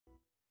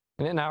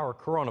And in our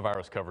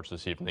coronavirus coverage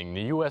this evening,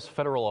 the U.S.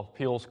 Federal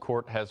Appeals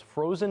Court has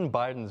frozen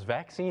Biden's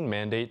vaccine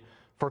mandate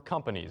for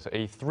companies.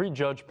 A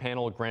three-judge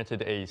panel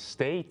granted a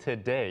stay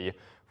today,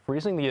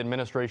 freezing the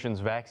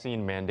administration's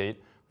vaccine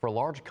mandate for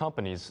large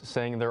companies,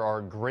 saying there are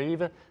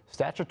grave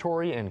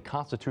statutory and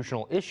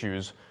constitutional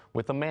issues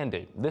with the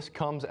mandate. This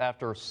comes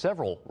after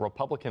several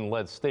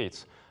Republican-led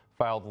states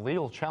filed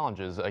legal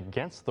challenges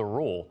against the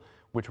rule,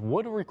 which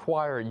would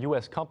require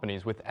U.S.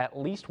 companies with at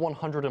least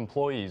 100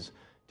 employees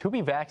to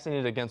be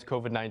vaccinated against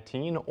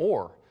COVID-19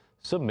 or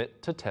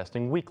submit to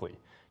testing weekly.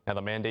 Now,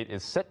 the mandate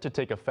is set to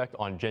take effect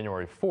on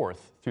January 4th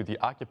through the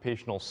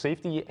Occupational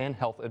Safety and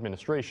Health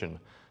Administration.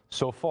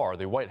 So far,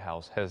 the White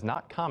House has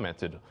not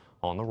commented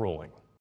on the ruling.